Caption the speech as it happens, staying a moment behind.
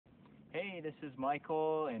Hey, this is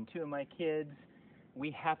Michael and two of my kids.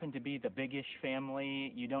 We happen to be the Big-ish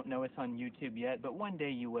family. You don't know us on YouTube yet, but one day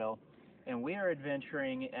you will. And we are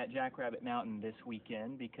adventuring at Jackrabbit Mountain this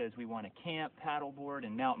weekend because we want to camp, paddleboard,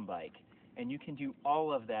 and mountain bike. And you can do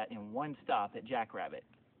all of that in one stop at Jackrabbit.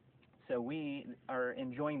 So we are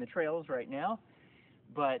enjoying the trails right now,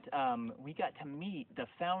 but we got to meet the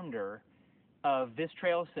founder of this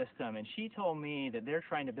trail system, and she told me that they're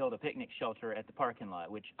trying to build a picnic shelter at the parking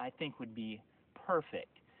lot, which I think would be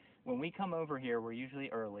perfect. When we come over here, we're usually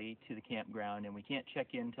early to the campground, and we can't check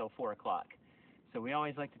in until 4 o'clock. So we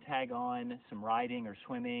always like to tag on some riding or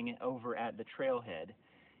swimming over at the trailhead.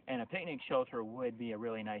 And a picnic shelter would be a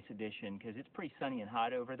really nice addition because it's pretty sunny and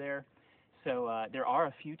hot over there. So there are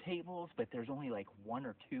a few tables, but there's only like one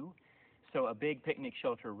or two. So a big picnic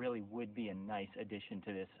shelter really would be a nice addition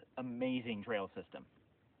to this amazing trail system.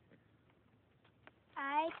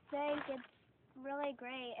 I think it's really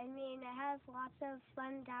great. I mean, it has lots of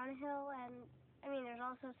fun downhill, and I mean, there's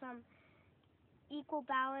also some equal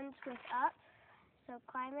balance with up, so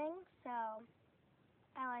climbing, so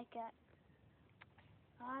I like it.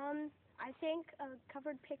 I think a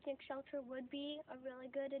covered picnic shelter would be a really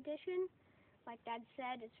good addition. Like Dad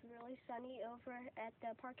said, it's really sunny over at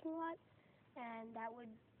the parking lot, and that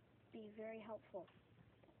would be very helpful.